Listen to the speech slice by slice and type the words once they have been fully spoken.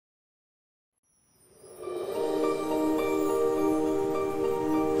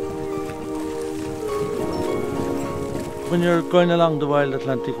When you're going along the Wild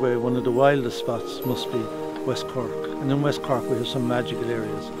Atlantic Way, one of the wildest spots must be West Cork. And in West Cork we have some magical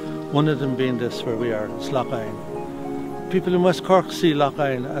areas. One of them being this where we are, it's Lough. People in West Cork see Lough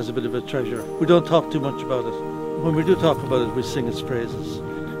as a bit of a treasure. We don't talk too much about it. When we do talk about it, we sing its praises.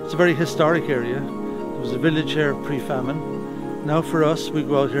 It's a very historic area. There was a village here pre-famine. Now for us, we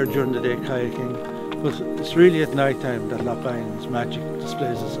go out here during the day kayaking, but it's really at night time that Lough's magic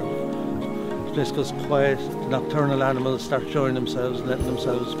displays itself. The place goes quiet, the nocturnal animals start showing themselves, letting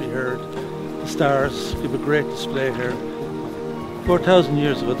themselves be heard. The stars give a great display here. 4,000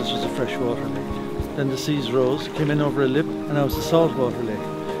 years ago this was a freshwater lake. Then the seas rose, came in over a lip, and now it's a saltwater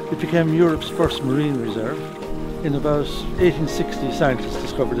lake. It became Europe's first marine reserve. In about 1860 scientists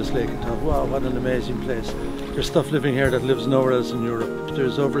discovered this lake and thought, wow, what an amazing place. There's stuff living here that lives nowhere else in Europe.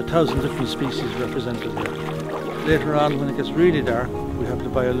 There's over 1,000 different species represented here. Later on, when it gets really dark, we have the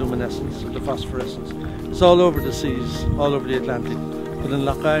bioluminescence, or the phosphorescence. It's all over the seas, all over the Atlantic. But in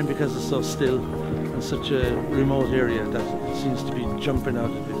Lough, because it's so still and such a remote area, that it seems to be jumping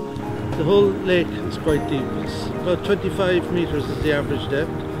out of it. The whole lake is quite deep. It's about 25 metres is the average depth.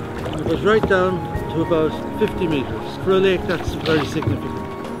 It goes right down to about 50 metres. For a lake, that's very significant.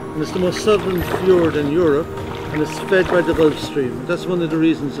 And it's the most southern fjord in Europe, and it's fed by the Gulf Stream. That's one of the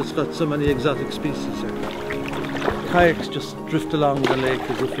reasons it's got so many exotic species here. Kayaks just drift along the lake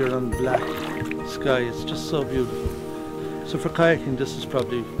as if you're on black sky. It's just so beautiful. So for kayaking, this is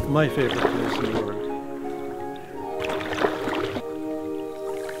probably my favourite place in the world.